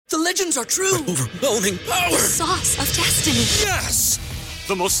The legends are true. Overwhelming power! Sauce of destiny. Yes!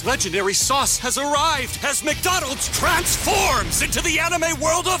 The most legendary sauce has arrived as McDonald's transforms into the anime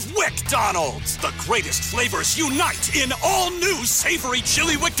world of WickDonald's. The greatest flavors unite in all new savory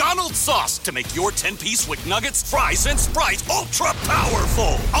chili McDonald's sauce to make your 10-piece Wick Nuggets, fries, and Sprite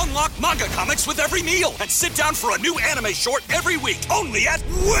ultra-powerful. Unlock manga comics with every meal and sit down for a new anime short every week only at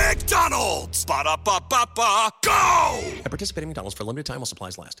WickDonald's. Ba-da-ba-ba-ba, go! At participating McDonald's for a limited time while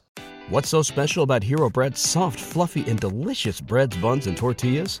supplies last. What's so special about Hero Bread's soft, fluffy, and delicious breads, buns, and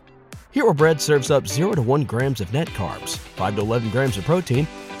tortillas? Hero Bread serves up 0 to 1 grams of net carbs, 5 to 11 grams of protein,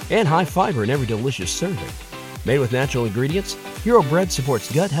 and high fiber in every delicious serving. Made with natural ingredients, Hero Bread supports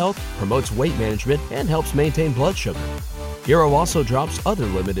gut health, promotes weight management, and helps maintain blood sugar. Hero also drops other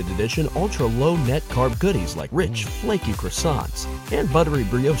limited edition ultra-low net carb goodies like rich, flaky croissants and buttery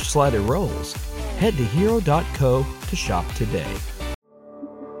brioche slider rolls. Head to hero.co to shop today.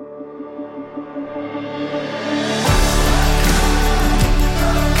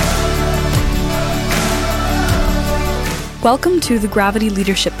 Welcome to the Gravity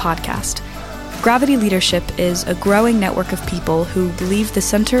Leadership Podcast. Gravity Leadership is a growing network of people who believe the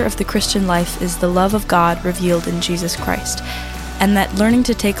center of the Christian life is the love of God revealed in Jesus Christ, and that learning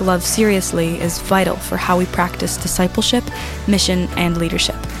to take love seriously is vital for how we practice discipleship, mission, and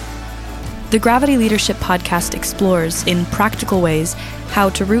leadership. The Gravity Leadership Podcast explores, in practical ways, how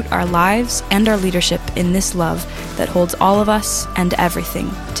to root our lives and our leadership in this love that holds all of us and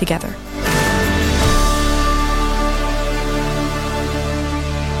everything together.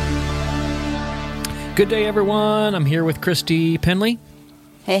 Good day, everyone. I'm here with Christy Penley.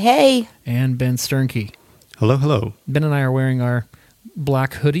 Hey, hey. And Ben Sternke. Hello, hello. Ben and I are wearing our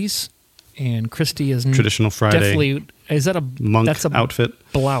black hoodies, and Christy is traditional Friday. Definitely, is that a monk that's a outfit?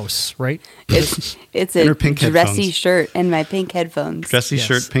 Blouse, right? It's a dressy shirt and my pink headphones. Dressy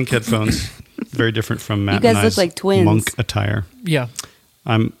shirt, pink headphones. Very different from Matt. You guys and I's look like twins. Monk attire. Yeah.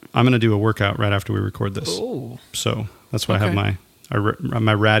 I'm going to do a workout right after we record this. Oh. So that's why I have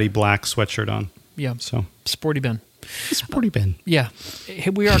my ratty black sweatshirt on. Yeah. So Sporty Ben. Sporty Ben. Yeah.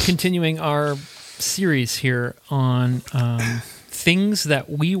 We are continuing our series here on things that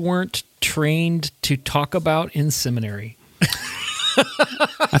we weren't trained to talk about in seminary.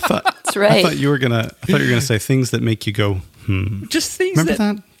 I thought that's right. I thought you were gonna say things that make you go, Just things. Remember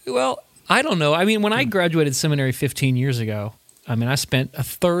that? Well, I don't know. I mean, when I graduated seminary 15 years ago, I spent a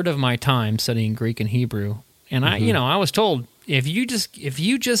third of my time studying Greek and Hebrew, and I was told, if you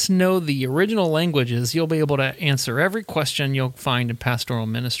just know the original languages, you'll be able to answer every question you'll find in pastoral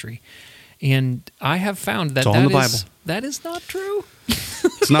ministry. And I have found that that is not true.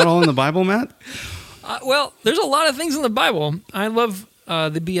 It's not all in the Bible, Matt? Well, there's a lot of things in the Bible. I love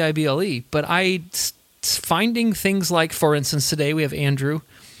the Bible, but finding things like, for instance, today we have Andrew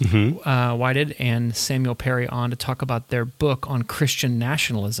Whited and Samuel Perry on to talk about their book on Christian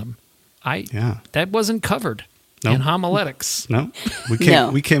nationalism. That wasn't covered. No. In homiletics. No. We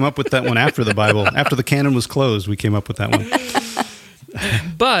came up with that one after the Bible. After the canon was closed, we came up with that one.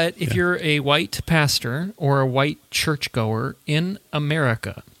 But if you're a white pastor or a white churchgoer in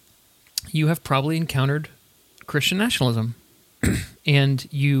America, you have probably encountered Christian nationalism. And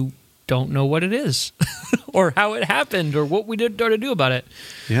you don't know what it is or how it happened or what we did to do about it.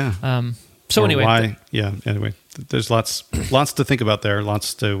 Yeah. Anyway. Anyway, there's lots to think about there,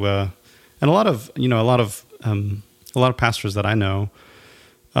 lots to, and a lot of pastors that I know,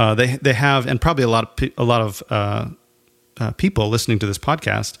 they have, and probably a lot of people listening to this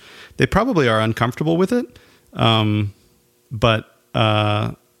podcast, they probably are uncomfortable with it, but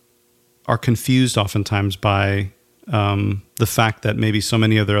are confused oftentimes by the fact that maybe so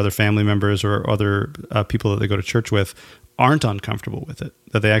many of their other family members or other people that they go to church with aren't uncomfortable with it,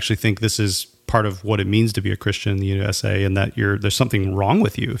 that they actually think this is part of what it means to be a Christian in the USA, and that there's something wrong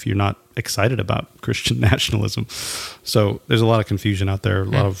with you if you're not excited about Christian nationalism. So there's a lot of confusion out there, a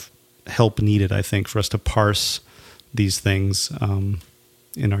lot of help needed, I think, for us to parse these things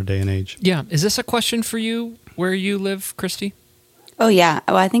in our day and age. Yeah. Is this a question for you where you live, Christy? Oh, yeah.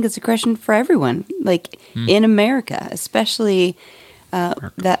 Well, I think it's a question for everyone, in America, especially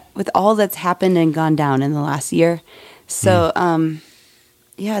that with all that's happened and gone down in the last year. So,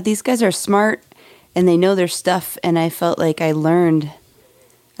 these guys are smart and they know their stuff. And I felt like I learned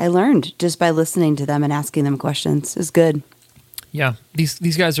just by listening to them and asking them questions. It's good. Yeah,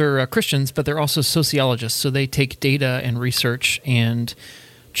 these guys are Christians, but they're also sociologists. So they take data and research and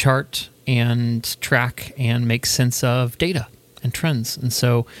chart and track and make sense of data and trends. And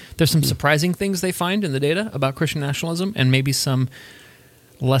so there's some surprising things they find in the data about Christian nationalism and maybe some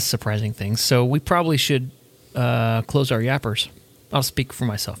less surprising things. So we probably should close our yappers. I'll speak for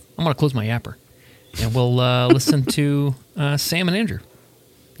myself. I'm going to close my yapper, and we'll listen to Sam and Andrew.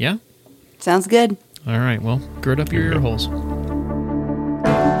 Yeah? Sounds good. All right. Well, gird up your ear holes.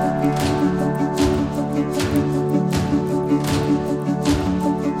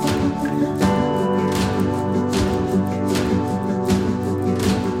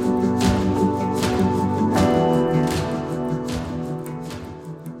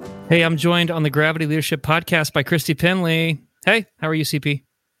 Hey, I'm joined on the Gravity Leadership Podcast by Christy Penley. Hey, how are you, CP?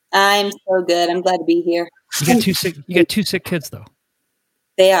 I'm so good. I'm glad to be here. You got two sick kids, though.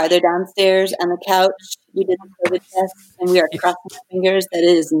 They are. They're downstairs on the couch. We did the COVID test, and we are crossing our fingers that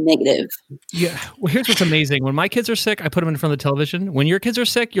it is negative. Yeah. Well, here's what's amazing. When my kids are sick, I put them in front of the television. When your kids are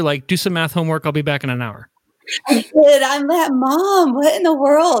sick, you're like, do some math homework. I'll be back in an hour. I did. I'm that mom. What in the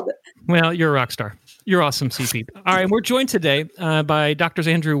world? Well, you're a rock star. You're awesome, CP. All right, we're joined today by Drs.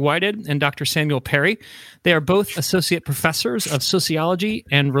 Andrew Whitehead and Dr. Samuel Perry. They are both associate professors of sociology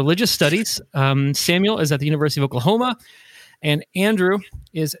and religious studies. Samuel is at the University of Oklahoma, and Andrew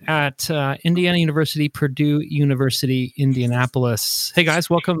is at Indiana University, Purdue University, Indianapolis. Hey, guys,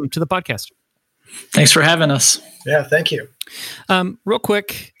 welcome to the podcast. Thanks for having us. Yeah, thank you. Real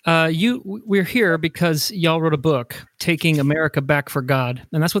quick, we're here because y'all wrote a book, Taking America Back for God,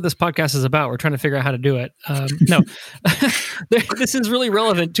 and that's what this podcast is about. We're trying to figure out how to do it. This is really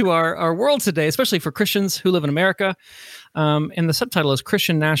relevant to our world today, especially for Christians who live in America. And the subtitle is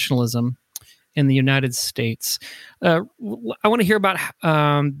Christian Nationalism in the United States. I want to hear about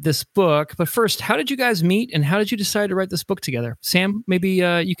this book, but first, how did you guys meet, and how did you decide to write this book together? Sam, maybe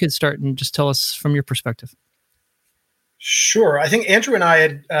you could start and just tell us from your perspective. Sure. I think Andrew and I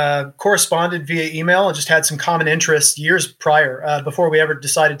had corresponded via email and just had some common interests years prior. Before we ever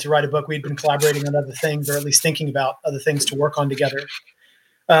decided to write a book, we'd been collaborating on other things, or at least thinking about other things to work on together.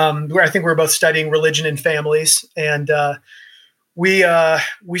 Where I think we were both studying religion and families, and we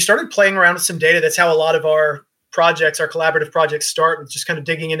started playing around with some data. That's how a lot of our projects, our collaborative projects, start, with just kind of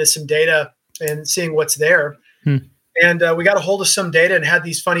digging into some data and seeing what's there. And we got a hold of some data and had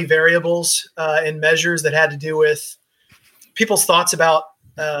these funny variables and measures that had to do with people's thoughts about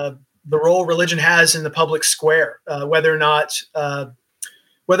the role religion has in the public square, whether or not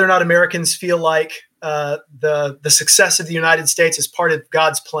Americans feel like the success of the United States is part of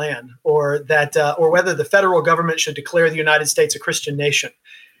God's plan, or whether the federal government should declare the United States a Christian nation.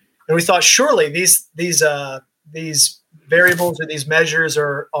 And we thought, surely these variables or these measures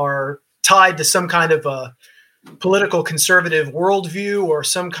are tied to some kind of a political conservative worldview or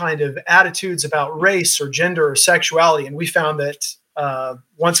some kind of attitudes about race or gender or sexuality. And we found that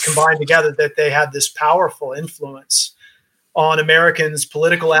once combined together, that they had this powerful influence on Americans'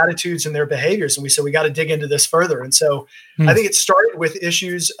 political attitudes and their behaviors. And we said, we got to dig into this further. And so I think it started with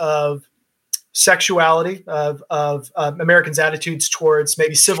issues of sexuality, of Americans' attitudes towards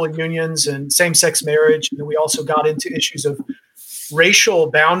maybe civil unions and same-sex marriage. And then we also got into issues of racial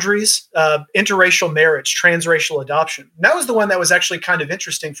boundaries, interracial marriage, transracial adoption. And that was the one that was actually kind of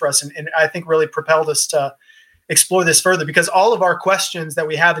interesting for us, and I think really propelled us to explore this further, because all of our questions that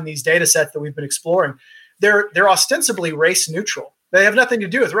we have in these data sets that we've been exploring, they're ostensibly race neutral. They have nothing to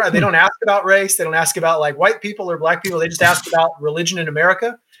do with race. They don't ask about race. They don't ask about like white people or black people. They just ask about religion in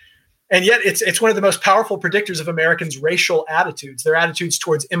America. And yet it's one of the most powerful predictors of Americans' racial attitudes, their attitudes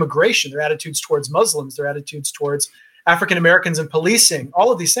towards immigration, their attitudes towards Muslims, their attitudes towards African Americans and policing,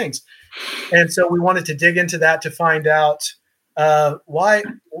 all of these things. And so we wanted to dig into that to find out why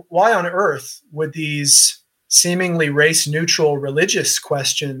on earth would these seemingly race-neutral religious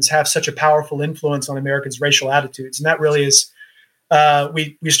questions have such a powerful influence on Americans' racial attitudes. And that really is,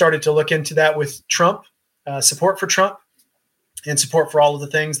 we started to look into that with Trump, support for Trump, and support for all of the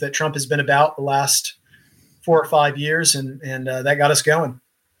things that Trump has been about the last 4 or 5 years. And that got us going.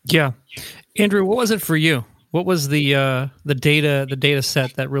 Yeah. Andrew, what was it for you? What was the data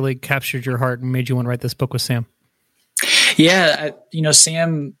set that really captured your heart and made you want to write this book with Sam? Yeah,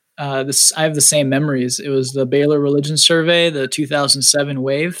 Sam, I have the same memories. It was the Baylor Religion Survey, the 2007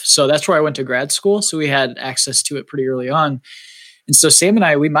 wave. So that's where I went to grad school. So we had access to it pretty early on. And so Sam and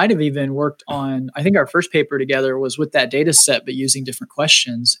I, we might have even worked on, I think our first paper together was with that data set, but using different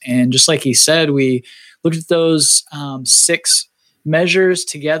questions. And just like he said, we looked at those 6 measures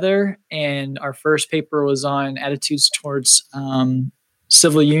together. And our first paper was on attitudes towards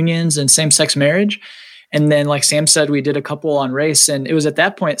civil unions and same-sex marriage. And then, like Sam said, we did a couple on race. And it was at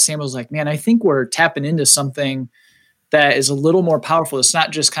that point, Sam was like, man, I think we're tapping into something that is a little more powerful. It's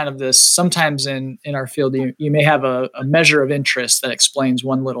not just kind of this, sometimes in our field, you may have a measure of interest that explains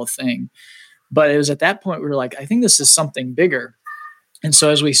one little thing. But it was at that point we were like, I think this is something bigger. And so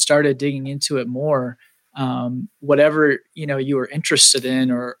as we started digging into it more, whatever, you are interested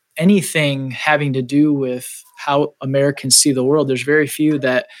in, or anything having to do with how Americans see the world. There's very few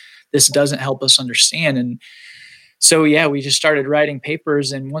that this doesn't help us understand. And so, we just started writing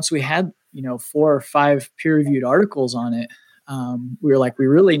papers. And once we had, 4 or 5 peer-reviewed articles on it, we were like, we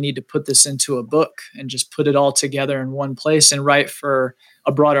really need to put this into a book and just put it all together in one place and write for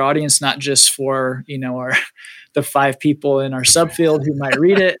a broader audience, not just for, the 5 people in our subfield who might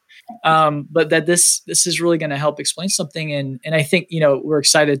read it. But that this is really going to help explain something. And I think, we're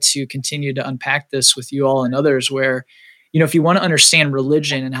excited to continue to unpack this with you all and others where, if you want to understand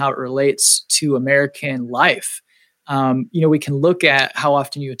religion and how it relates to American life, we can look at how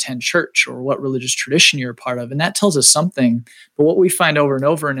often you attend church or what religious tradition you're a part of. And that tells us something. But what we find over and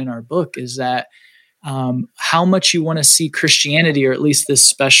over and in our book is that how much you want to see Christianity, or at least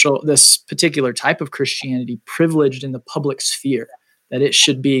this particular type of Christianity, privileged in the public sphere, that it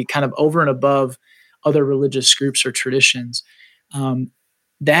should be kind of over and above other religious groups or traditions.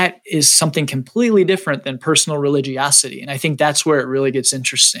 That is something completely different than personal religiosity. And I think that's where it really gets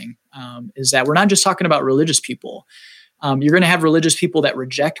interesting, is that we're not just talking about religious people. You're going to have religious people that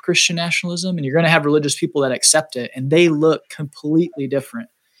reject Christian nationalism, and you're going to have religious people that accept it, and they look completely different.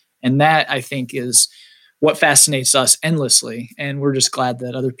 And that, I think, is what fascinates us endlessly. And we're just glad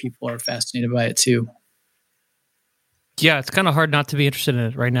that other people are fascinated by it too. Yeah, it's kind of hard not to be interested in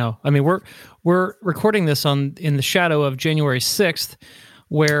it right now. I mean, we're recording this in the shadow of January 6th,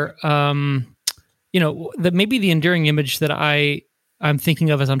 where maybe the enduring image that I'm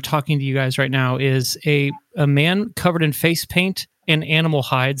thinking of as I'm talking to you guys right now is a man covered in face paint and animal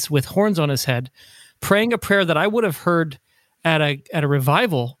hides with horns on his head, praying a prayer that I would have heard at a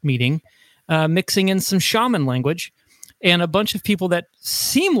revival meeting, mixing in some shaman language, and a bunch of people that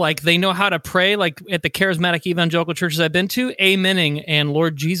seem like they know how to pray, like at the charismatic evangelical churches I've been to, amening and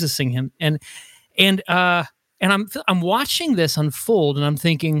Lord Jesusing him, and I'm watching this unfold, and I'm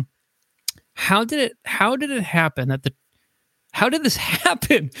thinking, how did it happen how did this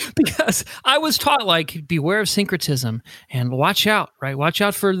happen? Because I was taught, like, beware of syncretism and watch out, right? Watch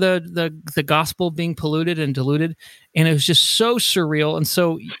out for the gospel being polluted and diluted. And it was just so surreal. And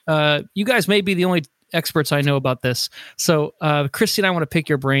so you guys may be the only experts I know about this. So Christy and I want to pick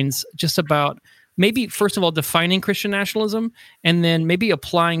your brains just about maybe, first of all, defining Christian nationalism, and then maybe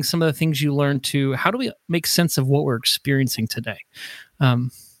applying some of the things you learned to how do we make sense of what we're experiencing today.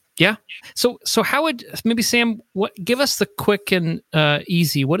 Yeah. So how would maybe Sam give us the quick and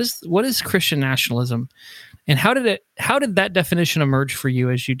easy? What is Christian nationalism, and how did that definition emerge for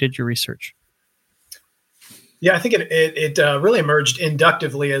you as you did your research? Yeah, I think it really emerged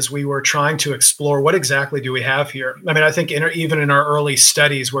inductively as we were trying to explore what exactly do we have here. I mean, I think even in our early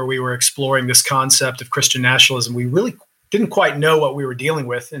studies where we were exploring this concept of Christian nationalism, we really didn't quite know what we were dealing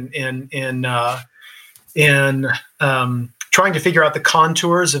with in trying to figure out the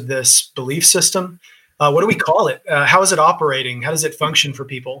contours of this belief system. What do we call it? How is it operating? How does it function for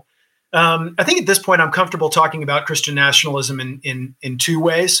people? I think at this point, I'm comfortable talking about Christian nationalism in 2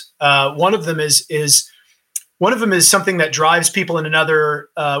 ways. One of them is something that drives people, in another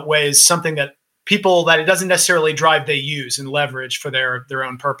way is something that people that it doesn't necessarily drive, they use and leverage for their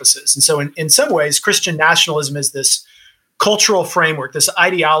own purposes. And so in some ways, Christian nationalism is this cultural framework, this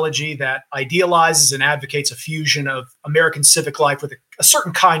ideology that idealizes and advocates a fusion of American civic life with a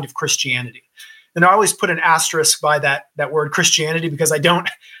certain kind of Christianity. And I always put an asterisk by that word Christianity, because I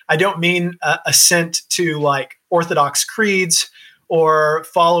don't mean assent to like Orthodox creeds or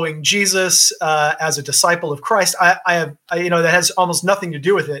following Jesus as a disciple of Christ. I that has almost nothing to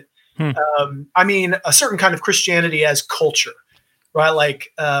do with it. I mean a certain kind of Christianity as culture, right?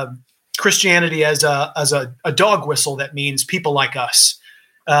 Like Christianity as a dog whistle that means people like us.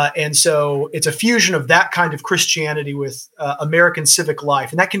 And so it's a fusion of that kind of Christianity with American civic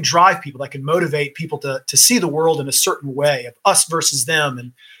life. And that can drive people, that can motivate people to see the world in a certain way, of us versus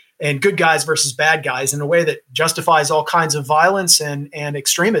them, and good guys versus bad guys, in a way that justifies all kinds of violence and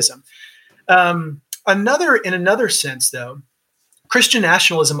extremism. In another sense, though, Christian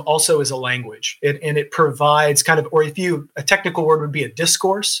nationalism also is a language, and it provides kind of, or a technical word would be a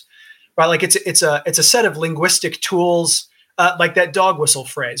discourse, right? Like it's a set of linguistic tools, like that dog whistle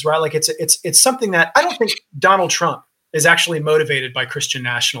phrase, right? Like it's something that I don't think Donald Trump is actually motivated by Christian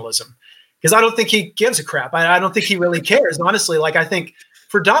nationalism, because I don't think he gives a crap. I don't think he really cares, honestly. Like, I think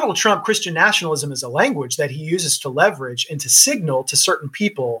for Donald Trump, Christian nationalism is a language that he uses to leverage and to signal to certain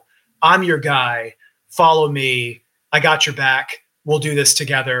people, I'm your guy, follow me, I got your back, we'll do this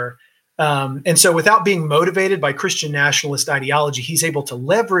together. And so without being motivated by Christian nationalist ideology, he's able to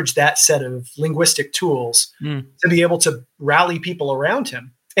leverage that set of linguistic tools to be able to rally people around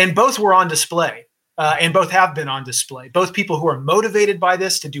him. And both were on display and both have been on display. Both people who are motivated by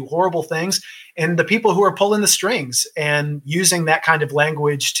this to do horrible things, and the people who are pulling the strings and using that kind of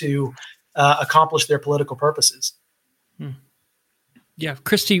language to accomplish their political purposes. Yeah,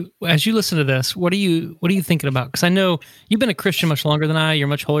 Christy, as you listen to this, what are you thinking about? Because I know you've been a Christian much longer than I. You're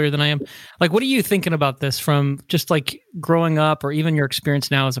much holier than I am. Like, what are you thinking about this from just like growing up, or even your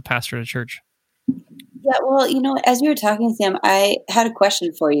experience now as a pastor at a church? Yeah, well, as you were talking, Sam, I had a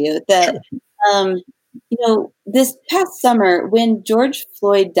question for you. That, this past summer when George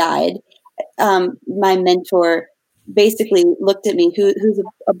Floyd died, my mentor basically looked at me, who's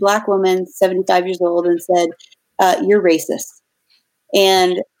a Black woman, 75 years old, and said, "You're racist."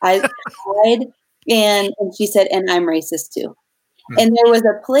 And I cried, and she said, "And I'm racist too." And there was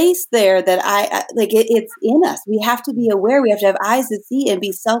a place there that I like. It's in us. We have to be aware. We have to have eyes to see and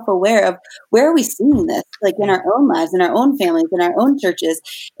be self-aware of where are we seeing this, like in our own lives, in our own families, in our own churches.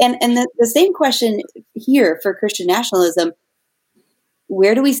 And the same question here for Christian nationalism: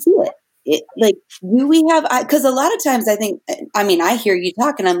 where do we see it? Like, do we have? Because a lot of times I think, I hear you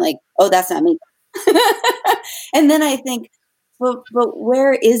talk, and I'm like, oh, that's not me. And then I think, but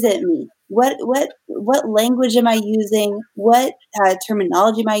where is it me? What language am I using? What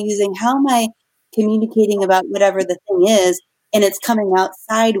terminology am I using? How am I communicating about whatever the thing is? And it's coming out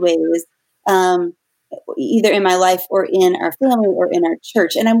sideways, either in my life or in our family or in our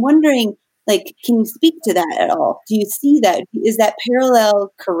church. And I'm wondering, like, can you speak to that at all? Do you see that? Is that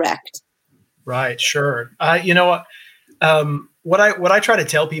parallel correct? Right. Sure. What I try to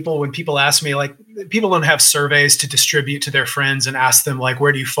tell people when people ask me, like, people don't have surveys to distribute to their friends and ask them, like,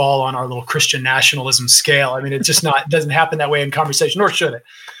 where do you fall on our little Christian nationalism scale? I mean, it's just doesn't happen that way in conversation, nor should it.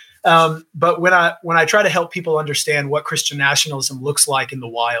 But when I try to help people understand what Christian nationalism looks like in the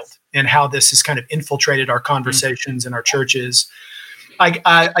wild and how this has kind of infiltrated our conversations in our churches,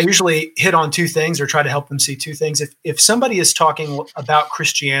 I usually hit on two things, or try to help them see two things. If somebody is talking about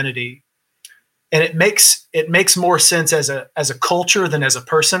Christianity, and it makes more sense as a culture than as a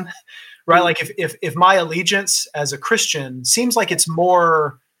person, right? Like if my allegiance as a Christian seems like it's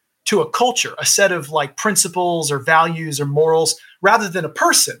more to a culture, a set of like principles or values or morals, rather than a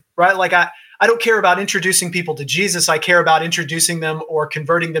person, right? Like I don't care about introducing people to Jesus. I care about introducing them or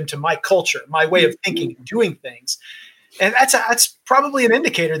converting them to my culture, my way of thinking and doing things. And that's probably an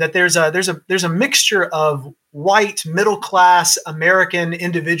indicator that there's a mixture of white middle class American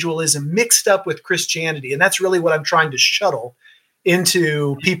individualism mixed up with Christianity, and that's really what I'm trying to shuttle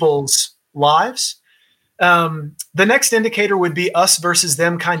into people's lives. The next indicator would be us versus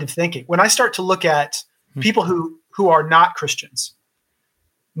them kind of thinking. When I start to look at people who are not Christians,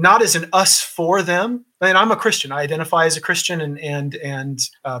 not as an us for them. And I'm a Christian. I identify as a Christian and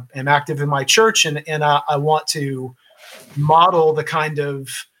am active in my church, and I want to model the kind of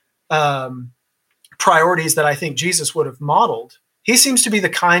priorities that I think Jesus would have modeled. He seems to be the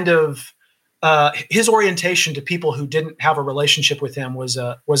kind of his orientation to people who didn't have a relationship with him was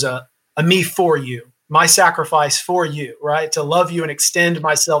a me for you, my sacrifice for you, right? To love you and extend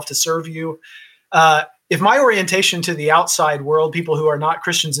myself to serve you. If my orientation to the outside world, people who are not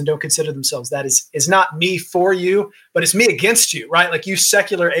Christians and don't consider themselves that, is not me for you, but it's me against you, right? Like you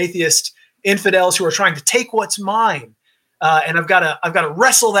secular atheist infidels who are trying to take what's mine. And I've got to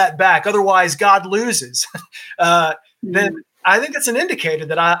wrestle that back. Otherwise, God loses. Then I think it's an indicator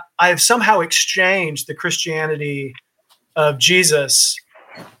that I have somehow exchanged the Christianity of Jesus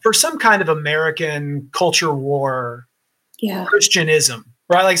for some kind of American culture war Christianism,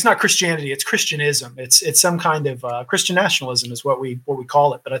 right? Like it's not Christianity, it's Christianism. It's some kind of Christian nationalism is what we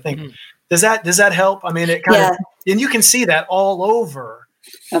call it. But I think does that help? I mean, it kind of, and you can see that all over,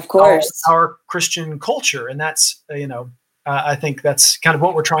 of course, our Christian culture, and that's I think that's kind of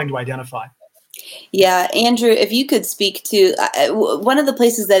what we're trying to identify. Yeah, Andrew, if you could speak to one of the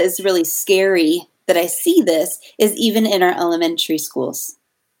places that is really scary that I see this is even in our elementary schools,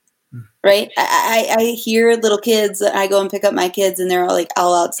 right? I hear little kids, I go and pick up my kids and they're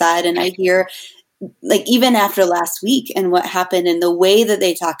all outside, and I hear like even after last week and what happened and the way that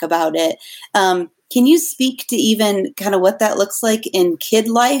they talk about it. Can you speak to even kind of what that looks like in kid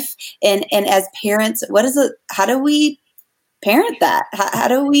life and as parents, what is it? How do we parent that? How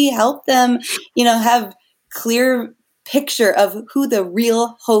do we help them, have clear picture of who the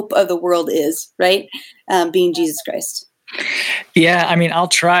real hope of the world is, right? Being Jesus Christ. Yeah, I mean, I'll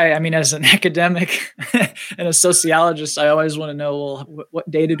try. I mean, as an academic and a sociologist, I always want to know, well,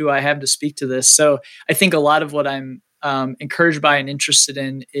 what data do I have to speak to this? So I think a lot of what I'm encouraged by and interested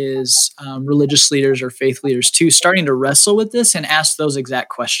in is religious leaders or faith leaders too, starting to wrestle with this and ask those exact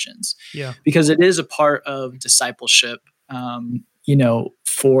questions. Yeah, because it is a part of discipleship.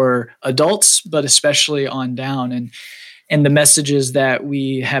 for adults, but especially on down, and the messages that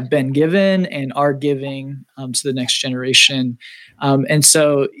we have been given and are giving to the next generation. And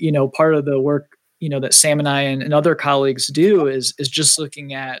so, part of the work, that Sam and I and other colleagues do is just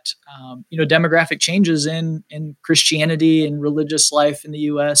looking at, demographic changes in Christianity and religious life in the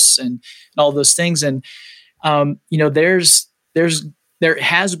U.S. and all those things. And, there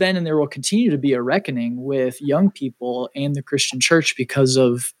has been and there will continue to be a reckoning with young people and the Christian church because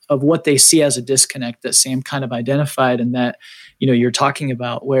of what they see as a disconnect that Sam kind of identified and that, you're talking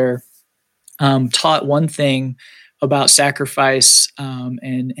about, where taught one thing about sacrifice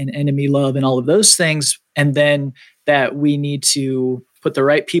and enemy love and all of those things, and then that we need to put the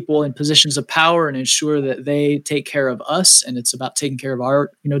right people in positions of power and ensure that they take care of us, and it's about taking care of our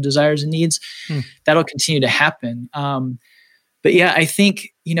desires and needs. That'll continue to happen. But yeah, I think,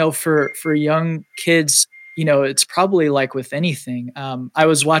 for young kids, it's probably like with anything. I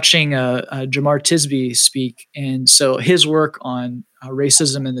was watching Jemar Tisby speak. And so his work on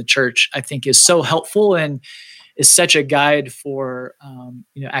racism in the church, I think, is so helpful and is such a guide for,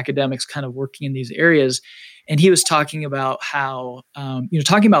 academics kind of working in these areas. And he was talking about how,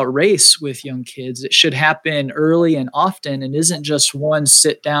 talking about race with young kids, it should happen early and often, and isn't just one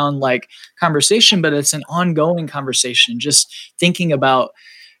sit down like conversation, but it's an ongoing conversation. Just thinking about,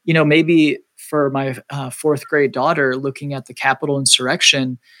 maybe for my fourth grade daughter, looking at the Capitol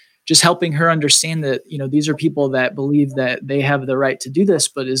insurrection, just helping her understand that, these are people that believe that they have the right to do this,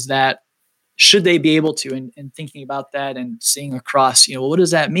 but should they be able to, and thinking about that and seeing across, what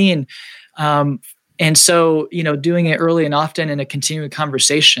does that mean? And so, doing it early and often in a continuing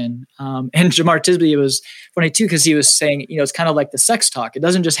conversation. And Jemar Tisby was funny too, because he was saying, it's kind of like the sex talk. It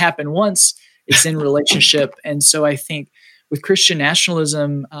doesn't just happen once, it's in relationship. And so I think with Christian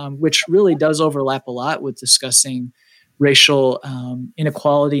nationalism, which really does overlap a lot with discussing racial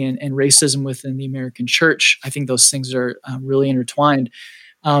inequality and racism within the American church, I think those things are really intertwined.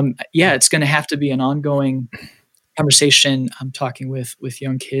 It's going to have to be an ongoing conversation. I'm talking with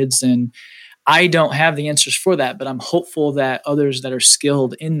young kids, and I don't have the answers for that, but I'm hopeful that others that are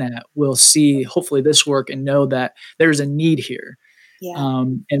skilled in that will see, hopefully, this work and know that there's a need here. Yeah.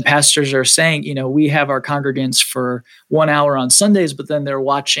 And pastors are saying, we have our congregants for 1 hour on Sundays, but then they're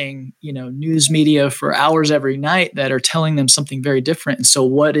watching, news media for hours every night that are telling them something very different. And so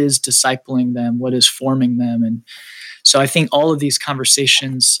what is discipling them? What is forming them? And so I think all of these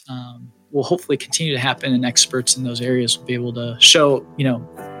conversations will hopefully continue to happen, and experts in those areas will be able to show,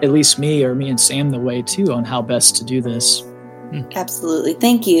 at least me and Sam the way too on how best to do this. Absolutely.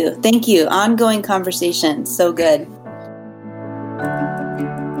 Thank you. Thank you. Ongoing conversation. So good.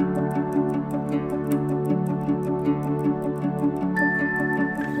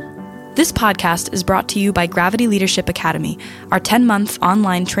 This podcast is brought to you by Gravity Leadership Academy, our 10-month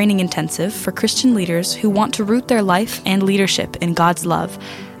online training intensive for Christian leaders who want to root their life and leadership in God's love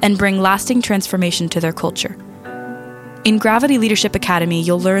and bring lasting transformation to their culture. In Gravity Leadership Academy,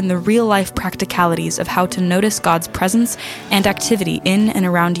 you'll learn the real-life practicalities of how to notice God's presence and activity in and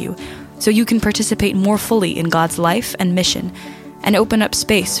around you, so you can participate more fully in God's life and mission, and open up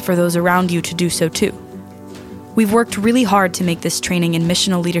space for those around you to do so too. We've worked really hard to make this training in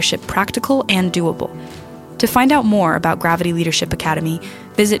missional leadership practical and doable. To find out more about Gravity Leadership Academy,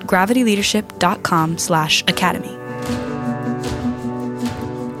 visit gravityleadership.com/academy.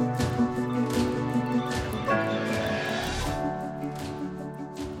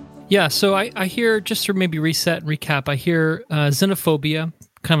 Yeah, so I hear, just to maybe reset and recap, I hear xenophobia,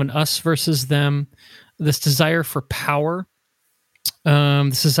 kind of an us versus them, this desire for power,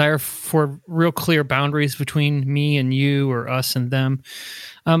 this desire for real clear boundaries between me and you, or us and them.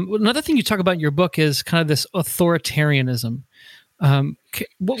 Another thing you talk about in your book is kind of this authoritarianism.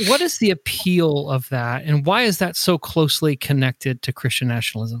 What is the appeal of that, and why is that so closely connected to Christian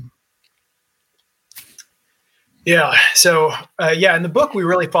nationalism? Yeah. So, in the book, we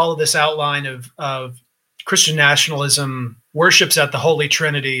really follow this outline of Christian nationalism worships the Holy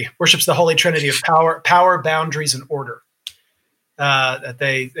Trinity of power, boundaries, and order. That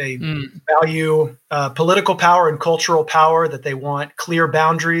they value political power and cultural power, that they want clear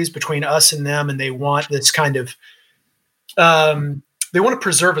boundaries between us and them, and they want this kind of they want to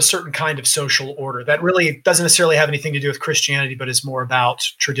preserve a certain kind of social order that really doesn't necessarily have anything to do with Christianity, but is more about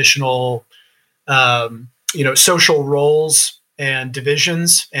traditional social roles and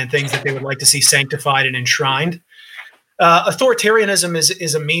divisions and things that they would like to see sanctified and enshrined. Authoritarianism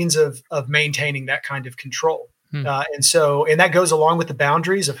is a means of maintaining that kind of control. And that goes along with the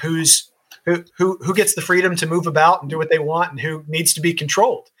boundaries of who gets the freedom to move about and do what they want, and who needs to be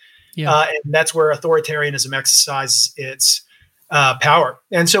controlled. Yeah. And that's where authoritarianism exercises its power.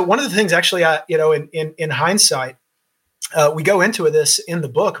 And so one of the things actually, in hindsight, we go into this in the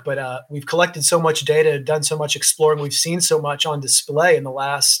book, but we've collected so much data, done so much exploring. We've seen so much on display in the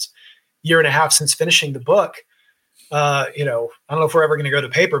last year and a half since finishing the book. I don't know if we're ever going to go to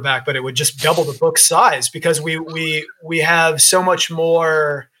paperback, but it would just double the book size because we have so much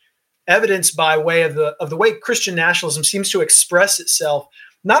more evidence by way of the way Christian nationalism seems to express itself,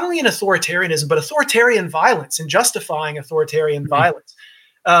 not only in authoritarianism, but authoritarian violence and justifying authoritarian violence.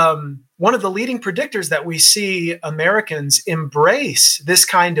 One of the leading predictors that we see Americans embrace this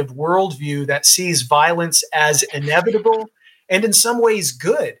kind of worldview that sees violence as inevitable and in some ways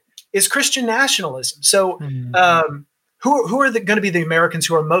good is Christian nationalism. So who are going to be the Americans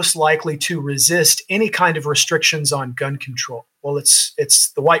who are most likely to resist any kind of restrictions on gun control? Well,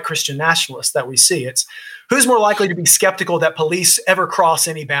 it's the white Christian nationalists that we see. It's who's more likely to be skeptical that police ever cross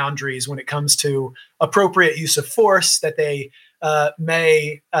any boundaries when it comes to appropriate use of force, that they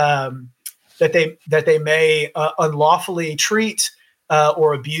may unlawfully treat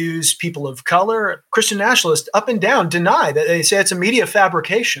or abuse people of color. Christian nationalists up and down deny that. They say it's a media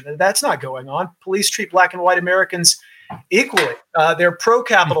fabrication. That's not going on. Police treat black and white Americans equally. They're pro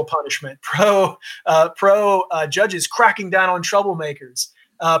capital punishment, pro judges cracking down on troublemakers,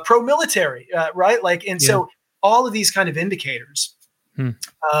 pro military, right? So all of these kind of indicators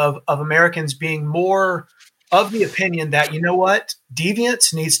of Americans being more of the opinion that,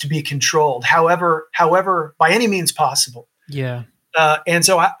 deviance needs to be controlled, however, by any means possible. Yeah. And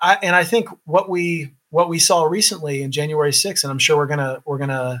so I think what we saw recently in January 6th, and I'm sure we're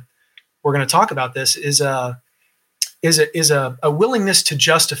gonna talk about this, is a willingness to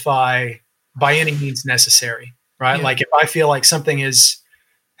justify by any means necessary, right? Yeah. Like if I feel like something has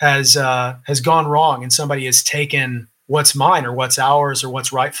gone wrong and somebody has taken what's mine or what's ours or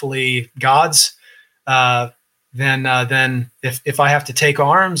what's rightfully God's, then if I have to take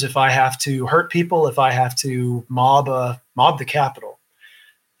arms, if I have to hurt people, if I have to mob the Capitol,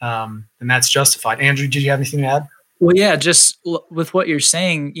 then that's justified. Andrew, did you have anything to add? Well, yeah, just with what you're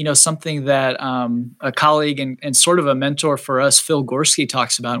saying, something that a colleague and sort of a mentor for us, Phil Gorski,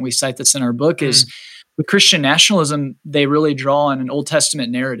 talks about, and we cite this in our book, is with Christian nationalism, they really draw on an Old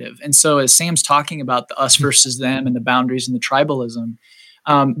Testament narrative. And so as Sam's talking about the us versus them and the boundaries and the tribalism,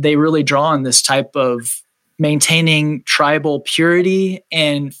 they really draw on this type of maintaining tribal purity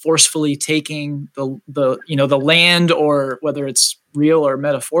and forcefully taking the land, or whether it's real or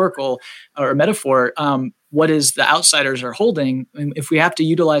metaphorical or a metaphor, what is the outsiders are holding. And if we have to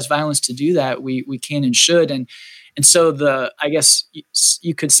utilize violence to do that, we can and should. And so I guess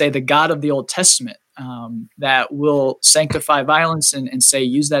you could say the God of the Old Testament that will sanctify violence and say,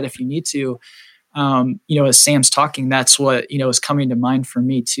 use that if you need to. As Sam's talking, that's what, is coming to mind for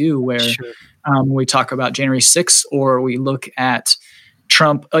me too, where when we talk about January 6th, or we look at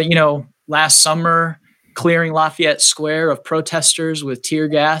Trump, last summer, clearing Lafayette Square of protesters with tear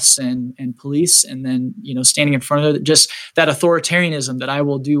gas and police, and then, standing in front of it, just that authoritarianism that I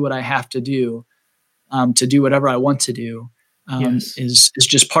will do what I have to do whatever I want to do, is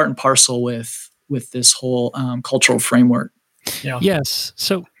just part and parcel with this whole cultural framework. Yeah. Yes.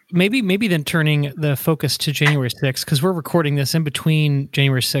 So maybe then turning the focus to January 6th, because we're recording this in between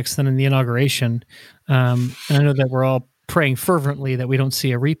January 6th and the inauguration. And I know that we're all praying fervently that we don't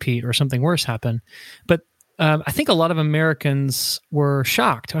see a repeat or something worse happen. But I think a lot of Americans were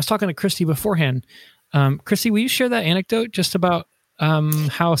shocked. I was talking to Christy beforehand. Christy, will you share that anecdote just about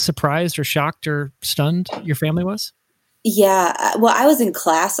how surprised or shocked or stunned your family was? Yeah. Well, I was in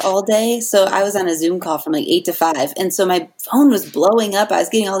class all day. So I was on a Zoom call from 8 to 5. And so my phone was blowing up. I was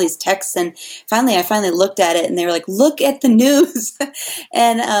getting all these texts. And I finally looked at it and they were like, look at the news.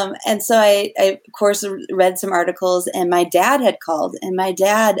 and so I, of course, read some articles, and my dad had called, and my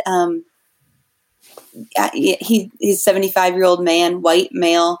dad, he's a 75-year-old man, white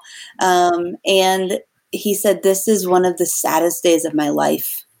male. And he said, this is one of the saddest days of my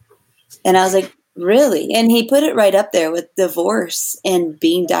life. And I was like, really? And he put it right up there with divorce and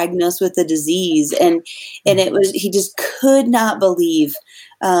being diagnosed with a disease. And he just could not believe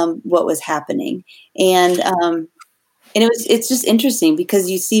what was happening. And it's just interesting because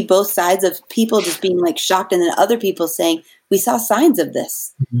you see both sides of people just being like shocked, and then other people saying, we saw signs of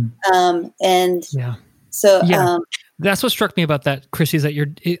this. That's what struck me about that, Chrissy, is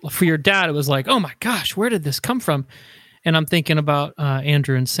that for your dad, it was like, oh my gosh, where did this come from? And I'm thinking about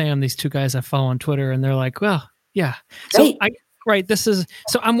Andrew and Sam, these two guys I follow on Twitter, and they're like, well, yeah. So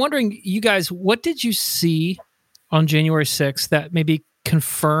so I'm wondering, you guys, what did you see on January 6th that maybe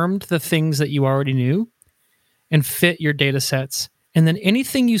confirmed the things that you already knew and fit your data sets? And then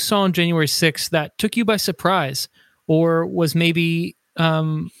anything you saw on January 6th that took you by surprise or was maybe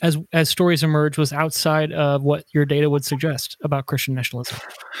as stories emerge, was outside of what your data would suggest about Christian nationalism?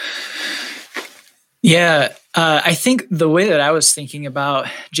 Yeah, I think the way that I was thinking about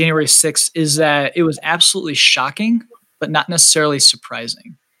January 6th is that it was absolutely shocking, but not necessarily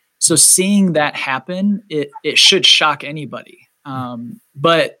surprising. So seeing that happen, it should shock anybody.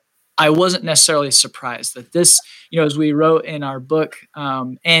 But I wasn't necessarily surprised that this, as we wrote in our book,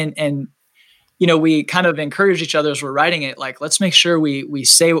 and we kind of encouraged each other as we're writing it, like, let's make sure we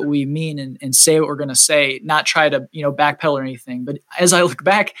say what we mean and say what we're going to say, not try to, backpedal or anything. But as I look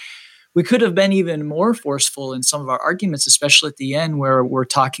back, we could have been even more forceful in some of our arguments, especially at the end where we're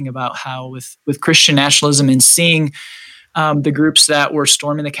talking about how with Christian nationalism and seeing the groups that were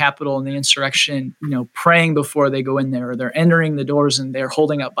storming the Capitol and the insurrection, praying before they go in there, or they're entering the doors and they're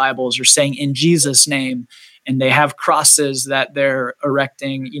holding up Bibles or saying in Jesus' name, and they have crosses that they're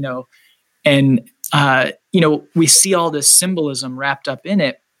erecting, and we see all this symbolism wrapped up in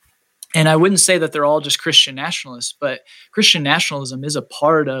it. And I wouldn't say that they're all just Christian nationalists, but Christian nationalism is a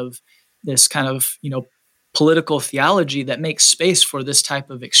part of this kind of, political theology that makes space for this type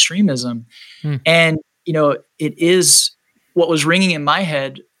of extremism. And, it is what was ringing in my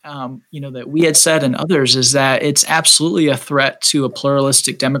head, that we had said and others, is that it's absolutely a threat to a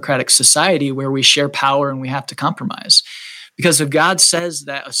pluralistic democratic society where we share power and we have to compromise. Because if God says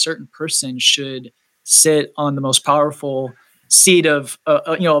that a certain person should sit on the most powerful seat of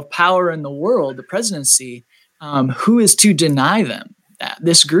power in the world, the presidency, who is to deny them that?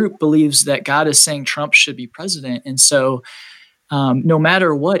 This group believes that God is saying Trump should be president. And so no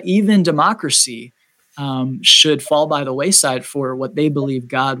matter what, even democracy should fall by the wayside for what they believe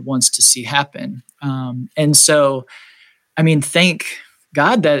God wants to see happen. And so, thank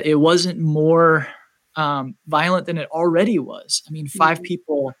God that it wasn't more violent than it already was. 5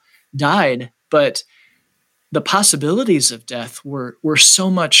 people died, but the possibilities of death were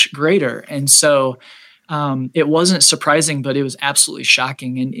so much greater. And so it wasn't surprising, but it was absolutely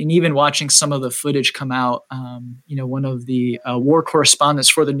shocking. And even watching some of the footage come out, one of the war correspondents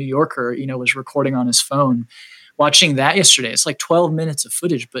for the New Yorker, was recording on his phone. Watching that yesterday, it's like 12 minutes of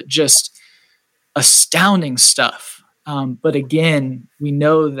footage, but just astounding stuff. But again, we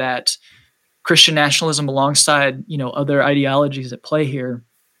know that Christian nationalism, alongside other ideologies at play here,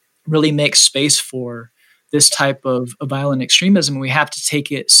 really makes space for this type of violent extremism. We have to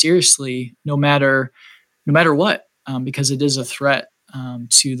take it seriously, no matter what, because it is a threat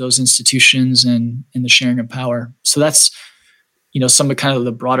to those institutions and the sharing of power. So that's some of kind of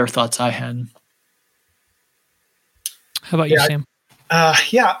the broader thoughts I had. How about you, Sam?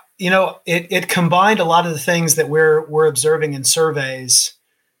 It combined a lot of the things that we're observing in surveys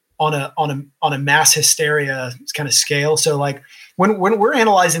on a mass hysteria kind of scale. So like when we're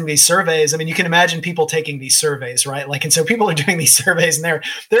analyzing these surveys, you can imagine people taking these surveys, right? Like, and so people are doing these surveys and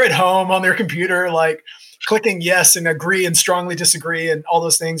they're at home on their computer, like clicking yes and agree and strongly disagree and all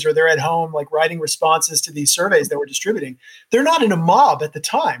those things, or they're at home like writing responses to these surveys that we're distributing. They're not in a mob at the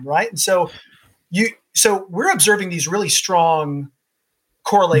time, right? And so we're observing these really strong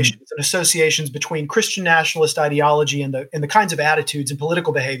correlations and associations between Christian nationalist ideology and the kinds of attitudes and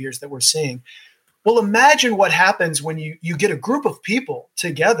political behaviors that we're seeing. Well, imagine what happens when you get a group of people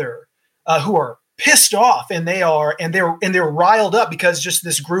together who are pissed off and they're riled up because just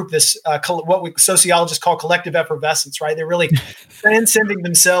this group, what we sociologists call collective effervescence, right? They're really transcending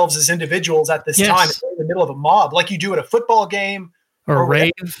themselves as individuals at this time in the middle of a mob, like you do at a football game or a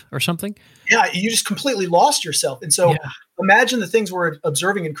rave or something. Yeah, you just completely lost yourself. And so imagine the things we're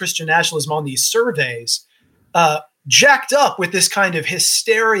observing in Christian nationalism on these surveys, jacked up with this kind of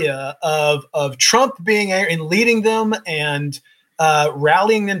hysteria of Trump being and leading them and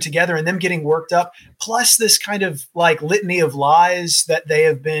rallying them together and them getting worked up, plus this kind of like litany of lies that they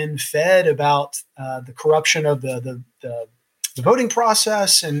have been fed about the corruption of the voting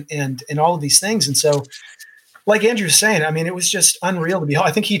process and all of these things. And so, like Andrew was saying, it was just unreal to be.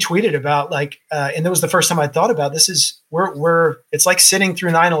 I think he tweeted about and that was the first time I thought about this. It's like sitting through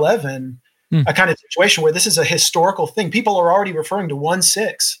 9/11. A kind of situation where this is a historical thing. People are already referring to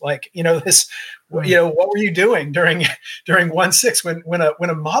 1/6. What were you doing during 1/6 when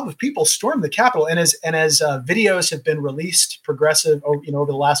a mob of people stormed the Capitol? And as videos have been released, progressive,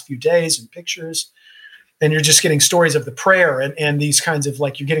 over the last few days, and pictures, and you're just getting stories of the prayer and these kinds of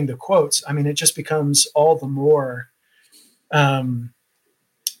you're getting the quotes. It just becomes all the more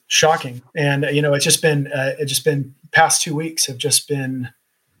shocking. And it's just been past 2 weeks have just been.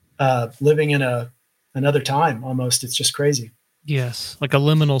 Living in another time almost. It's just crazy. Yes, like a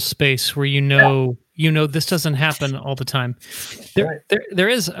liminal space where you this doesn't happen all the time. There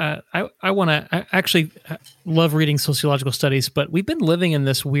is. I actually love reading sociological studies, but we've been living in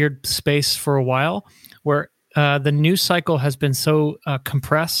this weird space for a while where the news cycle has been so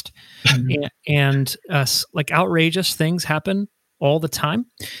compressed, and like outrageous things happen all the time,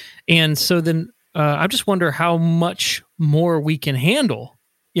 and so then I just wonder how much more we can handle,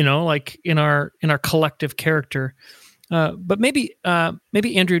 like in our collective character. But maybe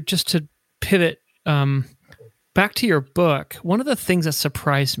Andrew, just to pivot back to your book, one of the things that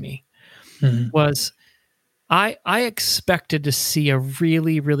surprised me was I expected to see a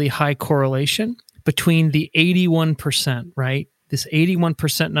really, really high correlation between the 81%, right? This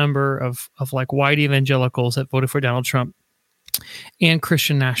 81% number of like white evangelicals that voted for Donald Trump and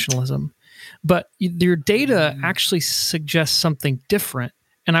Christian nationalism. But your data actually suggests something different.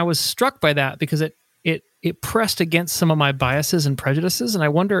 And I was struck by that because it pressed against some of my biases and prejudices. And I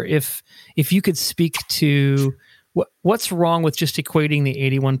wonder if you could speak to what's wrong with just equating the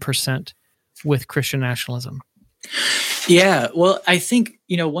 81% with Christian nationalism. Yeah, well, I think,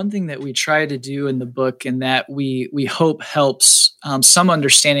 one thing that we try to do in the book and that we hope helps some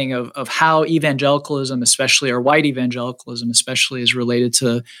understanding of how evangelicalism, especially, or white evangelicalism especially, is related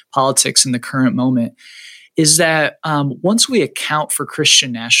to politics in the current moment, is that once we account for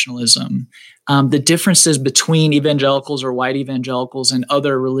Christian nationalism, the differences between evangelicals or white evangelicals and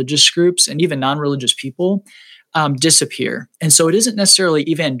other religious groups and even non-religious people disappear. And so it isn't necessarily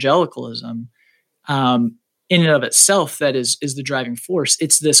evangelicalism in and of itself that is the driving force.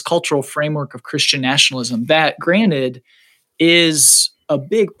 It's this cultural framework of Christian nationalism that, granted, is a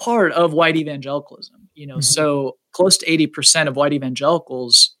big part of white evangelicalism. So close to 80% of white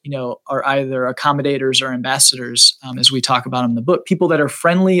evangelicals, are either accommodators or ambassadors, as we talk about in the book, people that are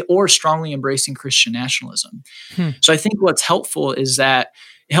friendly or strongly embracing Christian nationalism. So I think what's helpful is that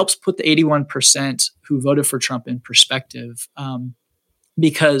it helps put the 81% who voted for Trump in perspective.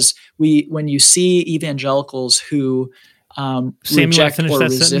 Because when you see evangelicals who reject or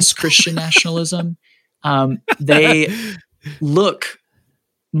resist Christian nationalism, they look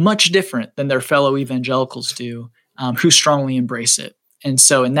much different than their fellow evangelicals do, who strongly embrace it. And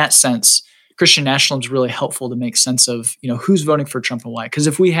so in that sense, Christian nationalism is really helpful to make sense of, who's voting for Trump and why. Because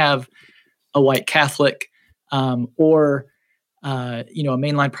if we have a white Catholic or a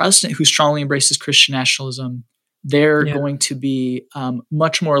mainline Protestant who strongly embraces Christian nationalism, they're going to be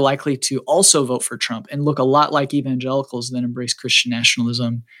much more likely to also vote for Trump and look a lot like evangelicals that embrace Christian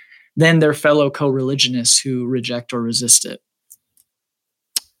nationalism than their fellow co-religionists who reject or resist it.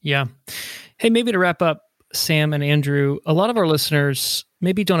 Yeah. Hey, maybe to wrap up, Sam and Andrew, a lot of our listeners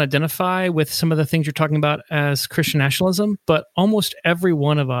maybe don't identify with some of the things you're talking about as Christian nationalism, but almost every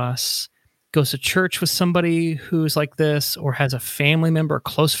one of us goes to church with somebody who's like this, or has a family member, a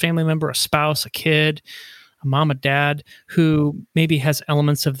close family member, a spouse, a kid, a mom, a dad who maybe has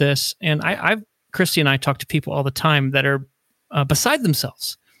elements of this. And Christy and I talk to people all the time that are beside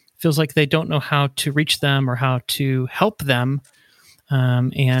themselves. Feels like they don't know how to reach them or how to help them.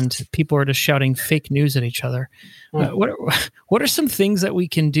 And people are just shouting fake news at each other. What are some things that we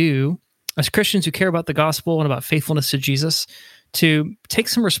can do as Christians who care about the gospel and about faithfulness to Jesus to take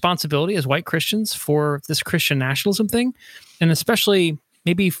some responsibility as white Christians for this Christian nationalism thing, and especially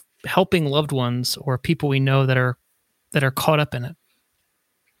maybe helping loved ones or people we know that are caught up in it?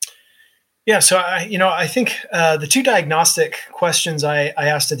 Yeah, so I think the two diagnostic questions I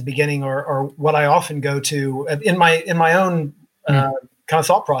asked at the beginning are what I often go to in my own kind of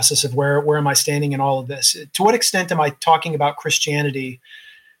thought process of where am I standing in all of this? To what extent am I talking about Christianity,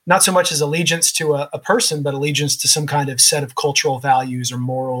 not so much as allegiance to a person, but allegiance to some kind of set of cultural values or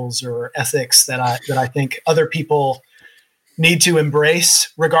morals or ethics that I think other people need to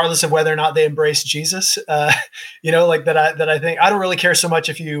embrace, regardless of whether or not they embrace Jesus. Like that I think I don't really care so much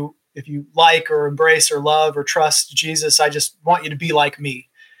if you like or embrace or love or trust Jesus. I just want you to be like me.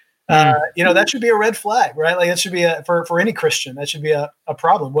 That should be a red flag, right? Like that should be for any Christian, that should be a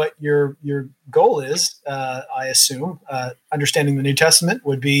problem. What your goal is, I assume, understanding the New Testament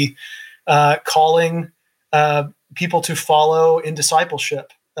would be calling people to follow in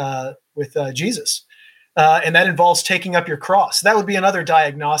discipleship with Jesus. And that involves taking up your cross. That would be another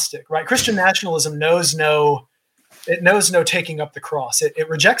diagnostic, right? Christian nationalism knows no taking up the cross. It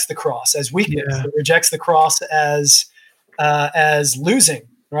rejects the cross as weakness. Yeah. It rejects the cross as losing,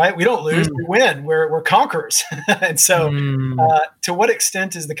 right? We don't lose, we win. We're conquerors. And so to what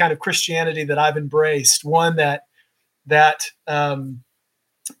extent is the kind of Christianity that I've embraced one that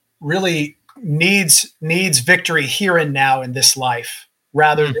really needs victory here and now in this life,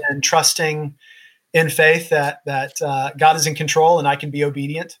 rather than trusting in faith that God is in control and I can be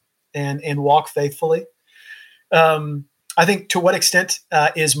obedient, and walk faithfully. I think to what extent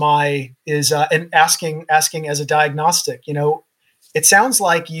and asking as a diagnostic, it sounds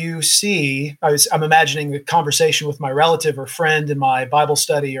like you see, I'm imagining a conversation with my relative or friend in my Bible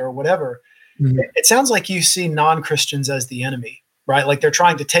study or whatever. Mm-hmm. It sounds like you see non-Christians as the enemy, right? Like they're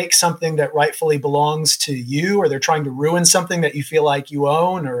trying to take something that rightfully belongs to you, or they're trying to ruin something that you feel like you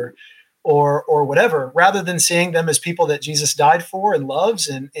own or whatever, rather than seeing them as people that Jesus died for and loves.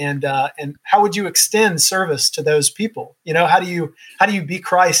 And how would you extend service to those people? How do you be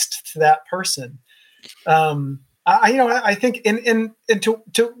Christ to that person? I think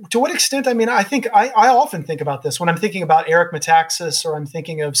to what extent, I think I often think about this when I'm thinking about Eric Metaxas, or I'm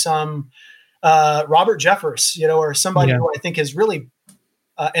thinking of some Robert Jeffress, or somebody who I think is really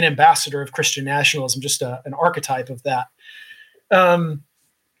an ambassador of Christian nationalism, just an archetype of that.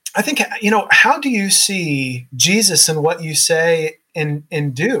 I think, how do you see Jesus in what you say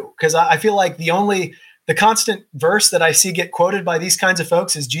and do? Because I feel like the constant verse that I see get quoted by these kinds of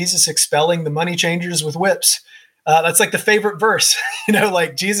folks is Jesus expelling the money changers with whips. That's like the favorite verse,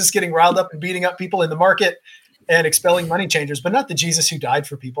 like Jesus getting riled up and beating up people in the market and expelling money changers, but not the Jesus who died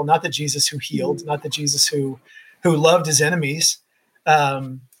for people, not the Jesus who healed, not the Jesus who loved his enemies.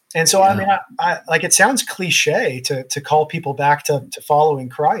 And so, I like, it sounds cliche to call people back to following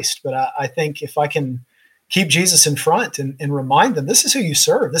Christ, but I think if I can keep Jesus in front and remind them, this is who you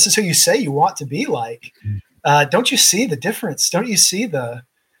serve, this is who you say you want to be like. Don't you see the difference? Don't you see the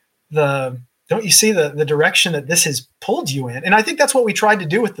direction that this has pulled you in? And I think that's what we tried to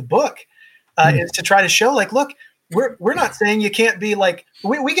do with the book, is to try to show, like, look, we're not saying you can't be like,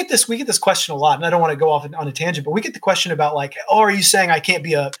 we get this question a lot, and I don't want to go off on a tangent, but we get the question about, like, oh, are you saying I can't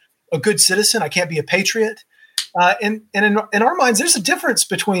be a good citizen? I can't be a patriot? And in our minds, there's a difference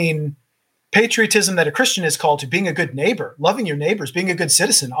between patriotism that a Christian is called to, being a good neighbor, loving your neighbors, being a good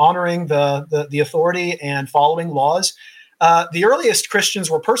citizen, honoring the authority and following laws. The earliest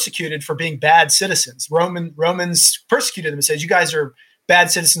Christians were persecuted for being bad citizens. Romans persecuted them and said, you guys are bad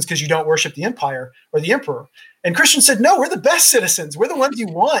citizens because you don't worship the empire or the emperor. And Christians said, no, we're the best citizens. We're the ones you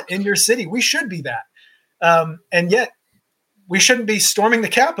want in your city. We should be that. And yet we shouldn't be storming the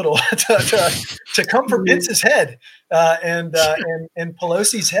Capitol to come for Pence's head and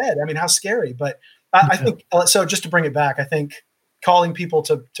Pelosi's head. I mean, how scary. But I think, so just to bring it back, I think calling people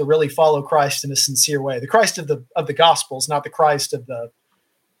to really follow Christ in a sincere way, the Christ of the Gospels, not the Christ of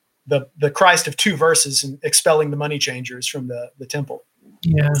the Christ of two verses and expelling the money changers from the temple.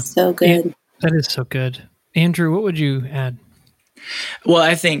 Yeah. So good. That is so good. Andrew, what would you add? Well,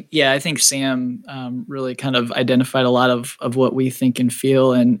 I think Sam really kind of identified a lot of what we think and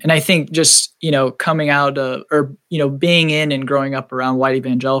feel. And I think just, coming out being in and growing up around white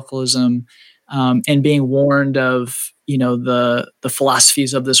evangelicalism, and being warned of, the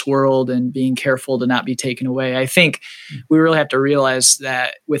philosophies of this world and being careful to not be taken away. I think we really have to realize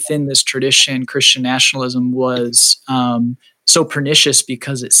that within this tradition, Christian nationalism was so pernicious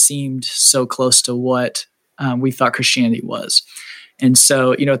because it seemed so close to what we thought Christianity was. And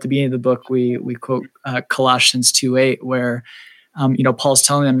so, at the beginning of the book, we quote Colossians 2:8, where, Paul's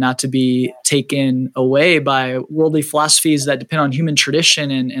telling them not to be taken away by worldly philosophies that depend on human tradition.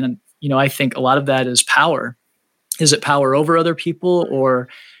 And I think a lot of that is power. Is it power over other people, or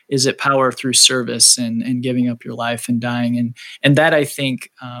is it power through service and giving up your life and dying? And that, I think,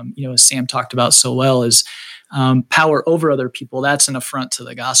 as Sam talked about so well, is power over other people. That's an affront to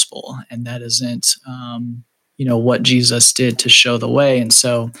the gospel, and that isn't what Jesus did to show the way. And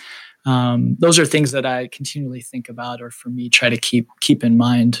so those are things that I continually think about, or for me, try to keep in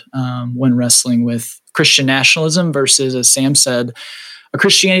mind when wrestling with Christian nationalism versus, as Sam said, a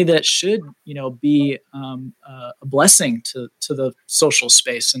Christianity that should, be a blessing to the social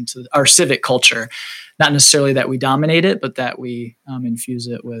space and to our civic culture. Not necessarily that we dominate it, but that we infuse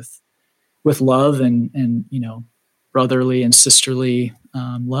it with love and brotherly and sisterly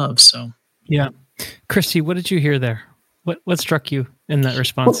love. So yeah. Christy, what did you hear there? What struck you in that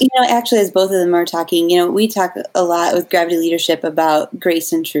response? Well, actually, as both of them are talking, we talk a lot with Gravity Leadership about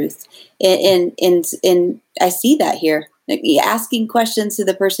grace and truth, and I see that here. Like, asking questions to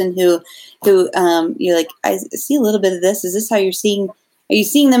the person who you're like, I see a little bit of this. Is this how you're seeing? Are you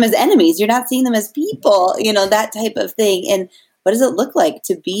seeing them as enemies? You're not seeing them as people. That type of thing. And what does it look like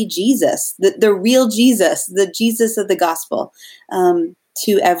to be Jesus, the real Jesus, the Jesus of the gospel?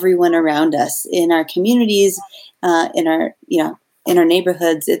 To everyone around us, in our communities, in our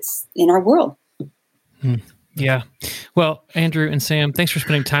neighborhoods, it's in our world. Yeah. Well, Andrew and Sam, thanks for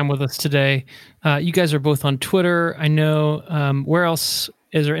spending time with us today. You guys are both on Twitter. I know. Where else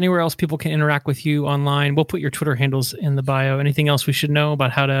is there anywhere else people can interact with you online? We'll put your Twitter handles in the bio. Anything else we should know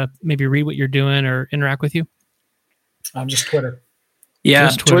about how to maybe read what you're doing or interact with you? Just Twitter. Yeah,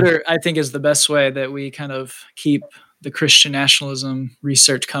 Just Twitter. Twitter, I think, is the best way that we kind of keep the Christian nationalism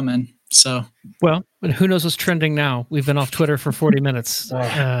research coming. So, well, but who knows what's trending now? We've been off Twitter for 40 minutes.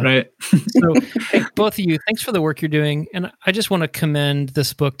 Right. So, hey, both of you, thanks for the work you're doing. And I just want to commend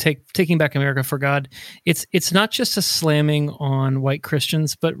this book, Taking Back America for God. It's not just a slamming on white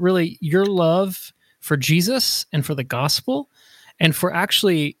Christians, but really your love for Jesus and for the gospel and for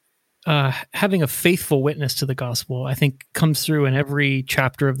actually having a faithful witness to the gospel, I think comes through in every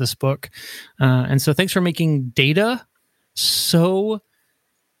chapter of this book. And so thanks for making data so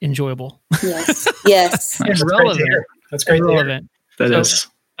enjoyable. Yes. Yes. And relevant. That's great. Relevant. That is.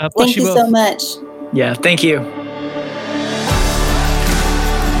 Thank you so much. Yeah. Thank you.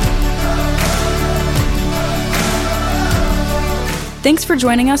 Thanks for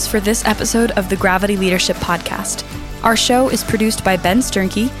joining us for this episode of the Gravity Leadership Podcast. Our show is produced by Ben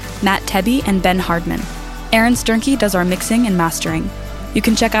Sternke, Matt Tebbe, and Ben Hardman. Aaron Sternke does our mixing and mastering. You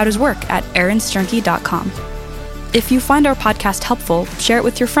can check out his work at aaronsternke.com. If you find our podcast helpful, share it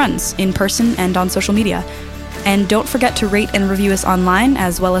with your friends in person and on social media. And don't forget to rate and review us online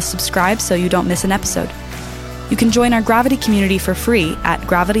as well as subscribe so you don't miss an episode. You can join our Gravity community for free at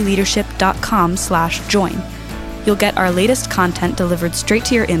gravityleadership.com/join. You'll get our latest content delivered straight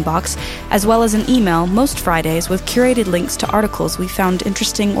to your inbox, as well as an email most Fridays with curated links to articles we found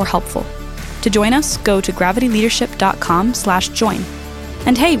interesting or helpful. To join us, go to gravityleadership.com/join.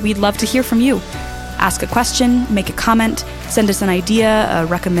 And hey, we'd love to hear from you. Ask a question, make a comment, send us an idea, a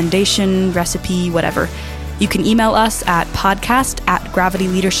recommendation, recipe, whatever. You can email us at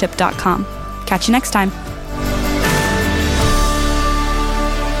podcast@gravityleadership.com. Catch you next time.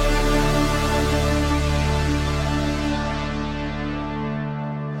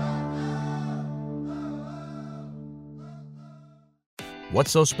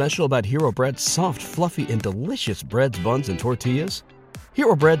 What's so special about Hero Bread's soft, fluffy, and delicious breads, buns, and tortillas?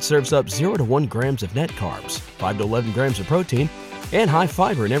 Hero Bread serves up 0 to 1 grams of net carbs, 5 to 11 grams of protein, and high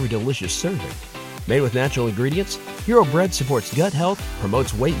fiber in every delicious serving. Made with natural ingredients, Hero Bread supports gut health,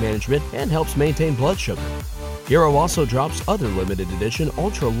 promotes weight management, and helps maintain blood sugar. Hero also drops other limited edition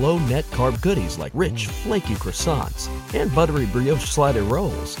ultra-low net carb goodies like rich, flaky croissants and buttery brioche slider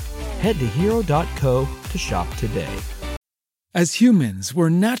rolls. Head to hero.co to shop today. As humans, we're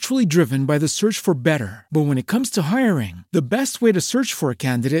naturally driven by the search for better. But when it comes to hiring, the best way to search for a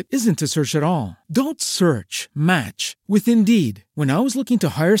candidate isn't to search at all. Don't search, match with Indeed. When I was looking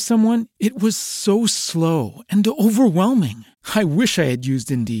to hire someone, it was so slow and overwhelming. I wish I had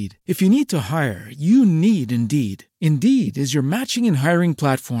used Indeed. If you need to hire, you need Indeed. Indeed is your matching and hiring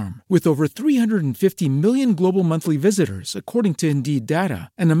platform with over 350 million global monthly visitors, according to Indeed data,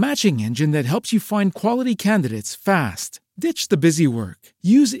 and a matching engine that helps you find quality candidates fast. Ditch the busy work.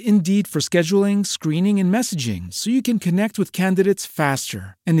 Use Indeed for scheduling, screening, and messaging so you can connect with candidates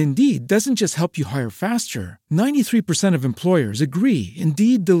faster. And Indeed doesn't just help you hire faster. 93% of employers agree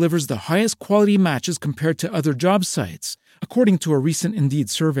Indeed delivers the highest quality matches compared to other job sites, according to a recent Indeed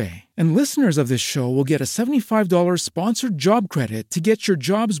survey. And listeners of this show will get a $75 sponsored job credit to get your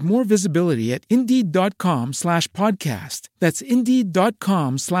jobs more visibility at Indeed.com/podcast. That's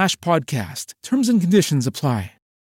Indeed.com/podcast. Terms and conditions apply.